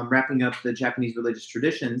meeting, wrapping up the Japanese religious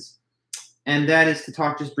traditions, and that is to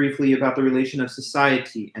talk just briefly about the relation of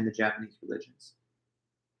society and the Japanese religions.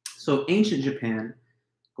 So ancient Japan,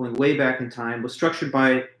 going way back in time, was structured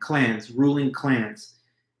by clans, ruling clans.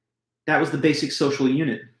 That was the basic social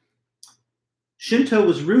unit. Shinto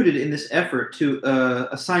was rooted in this effort to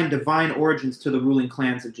assign divine origins to the ruling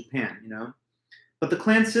clans of Japan, But the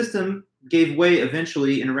clan system gave way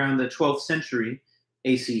eventually in around the 12th century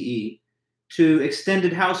ACE to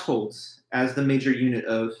extended households as the major unit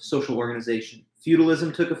of social organization.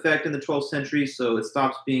 Feudalism took effect in the 12th century, so it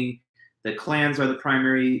stops being that clans are the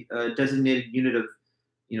primary designated unit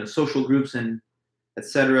of social groups and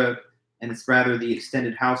etc., and it's rather the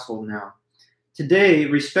extended household now. Today,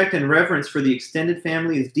 respect and reverence for the extended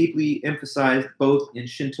family is deeply emphasized both in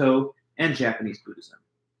Shinto and Japanese Buddhism.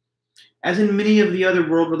 As in many of the other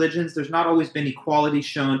world religions, there's not always been equality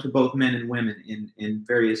shown to both men and women in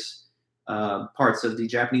various parts of the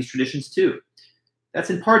Japanese traditions too.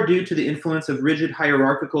 That's in part due to the influence of rigid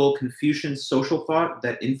hierarchical Confucian social thought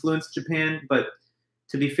that influenced Japan, but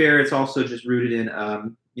to be fair, it's also just rooted in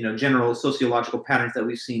general sociological patterns that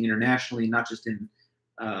we've seen internationally, not just in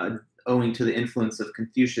owing to the influence of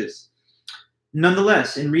Confucius.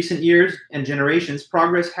 Nonetheless, in recent years and generations,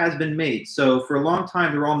 progress has been made. So for a long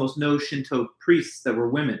time, there were almost no Shinto priests that were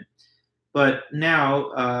women. But now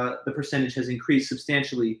the percentage has increased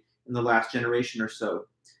substantially in the last generation or so.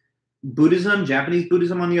 Buddhism, Japanese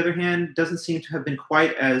Buddhism, on the other hand, doesn't seem to have been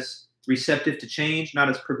quite as receptive to change, not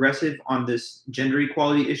as progressive on this gender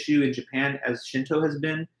equality issue in Japan as Shinto has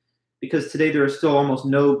been, because today there are still almost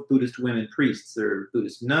no Buddhist women priests. There are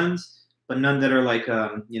Buddhist nuns, but none that are like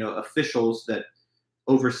officials that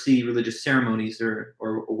oversee religious ceremonies or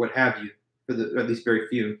what have you, or at least very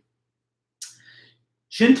few.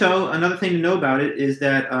 Shinto, another thing to know about it is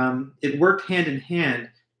that it worked hand in hand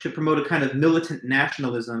to promote a kind of militant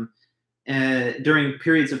nationalism during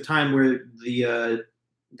periods of time where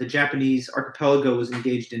the Japanese archipelago was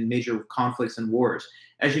engaged in major conflicts and wars.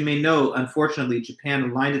 As you may know, unfortunately, Japan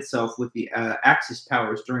aligned itself with the Axis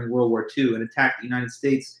powers during World War II and attacked the United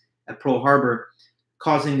States at Pearl Harbor,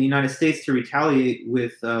 causing the United States to retaliate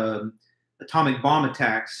with atomic bomb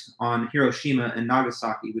attacks on Hiroshima and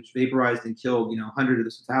Nagasaki, which vaporized and killed,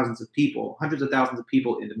 hundreds of thousands of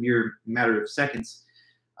people in a mere matter of seconds.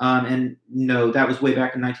 And that was way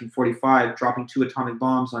back in 1945, dropping 2 atomic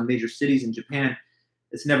bombs on major cities in Japan.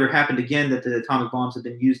 It's never happened again that the atomic bombs have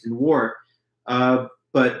been used in war.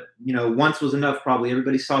 But once was enough. Probably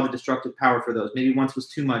everybody saw the destructive power for those. Maybe once was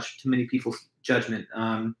too much to many people's judgment.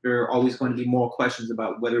 There are always going to be moral questions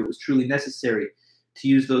about whether it was truly necessary to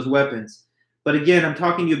use those weapons. But again, I'm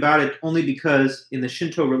talking to you about it only because in the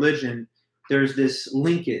Shinto religion, there's this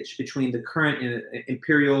linkage between the current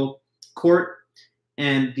imperial court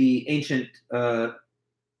and the ancient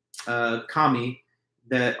kami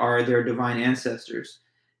that are their divine ancestors.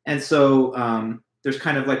 And so there's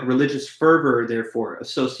kind of like religious fervor, therefore,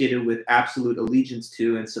 associated with absolute allegiance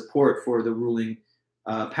to and support for the ruling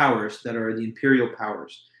powers that are the imperial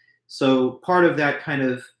powers. So part of that kind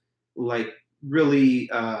of like really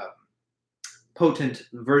potent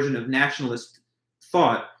version of nationalist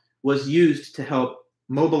thought was used to help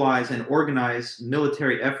mobilize and organize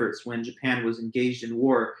military efforts when Japan was engaged in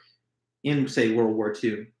war in, say, World War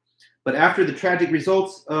II. But after the tragic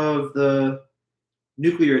results of the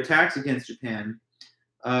nuclear attacks against Japan,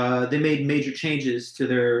 they made major changes to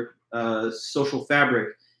their social fabric.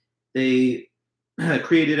 They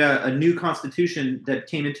created a new constitution that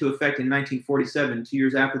came into effect in 1947, 2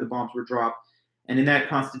 years after the bombs were dropped. And in that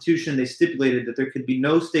constitution, they stipulated that there could be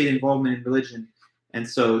no state involvement in religion. And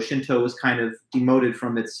so Shinto was kind of demoted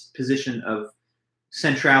from its position of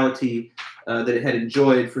centrality that it had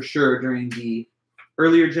enjoyed for sure during the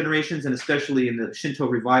earlier generations, and especially in the Shinto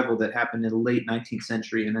revival that happened in the late 19th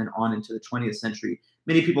century and then on into the 20th century.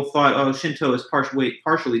 Many people thought, oh, Shinto is partially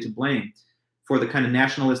to blame for the kind of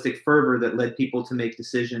nationalistic fervor that led people to make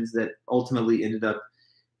decisions that ultimately ended up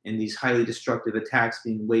in these highly destructive attacks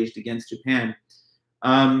being waged against Japan.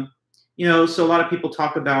 So a lot of people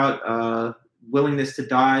talk about willingness to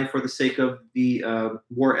die for the sake of the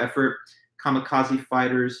war effort, kamikaze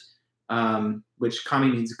fighters, which kami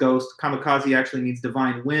means ghost. Kamikaze actually means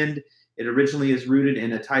divine wind. It originally is rooted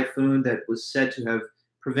in a typhoon that was said to have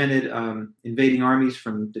prevented invading armies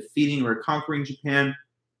from defeating or conquering Japan.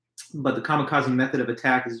 But the kamikaze method of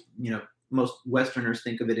attack is, most Westerners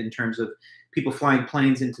think of it in terms of people flying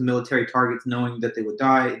planes into military targets knowing that they would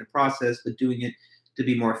die in the process, but doing it to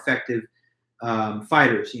be more effective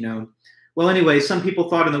fighters, Well, anyway, some people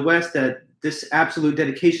thought in the West that this absolute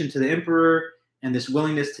dedication to the emperor and this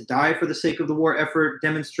willingness to die for the sake of the war effort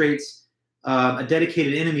demonstrates a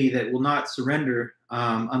dedicated enemy that will not surrender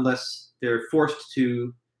unless they're forced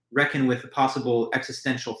to reckon with a possible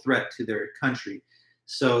existential threat to their country.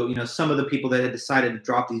 So, some of the people that had decided to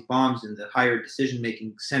drop these bombs in the higher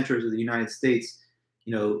decision-making centers of the United States,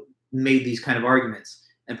 made these kind of arguments.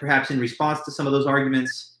 And perhaps in response to some of those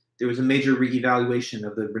arguments, there was a major reevaluation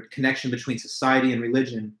of the connection between society and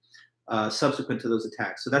religion subsequent to those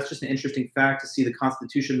attacks. So that's just an interesting fact to see the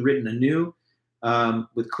Constitution written anew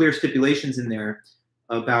with clear stipulations in there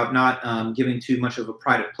about not giving too much of a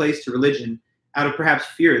pride of place to religion out of perhaps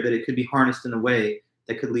fear that it could be harnessed in a way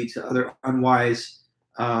that could lead to other unwise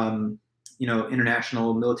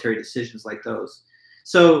international military decisions like those.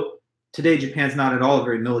 So today, Japan's not at all a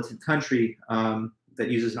very militant country that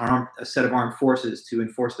uses a set of armed forces to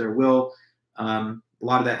enforce their will. A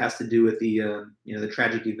lot of that has to do with the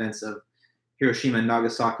tragic events of Hiroshima and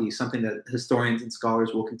Nagasaki, something that historians and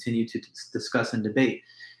scholars will continue to discuss and debate.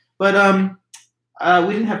 But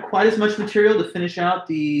we didn't have quite as much material to finish out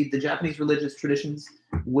the Japanese religious traditions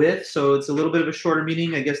with, so it's a little bit of a shorter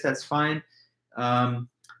meeting. I guess that's fine.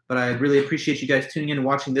 But I really appreciate you guys tuning in and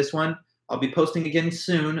watching this one. I'll be posting again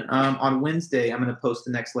soon. On Wednesday, I'm going to post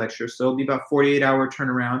the next lecture. So it'll be about 48-hour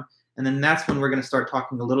turnaround. And then that's when we're going to start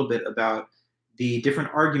talking a little bit about the different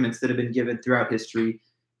arguments that have been given throughout history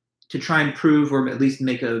to try and prove or at least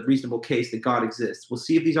make a reasonable case that God exists. We'll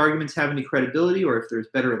see if these arguments have any credibility or if there's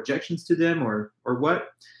better objections to them or what.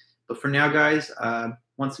 But for now, guys,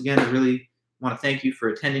 once again, I really want to thank you for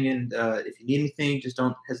attending, and if you need anything, just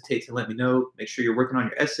don't hesitate to let me know. Make sure you're working on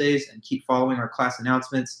your essays and keep following our class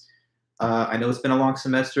announcements. I know it's been a long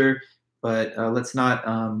semester, but let's not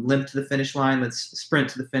limp to the finish line. Let's sprint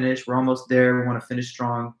to the finish. We're almost there. We want to finish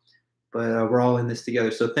strong, but we're all in this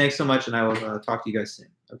together. So thanks so much, and I will talk to you guys soon.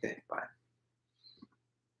 Okay, bye.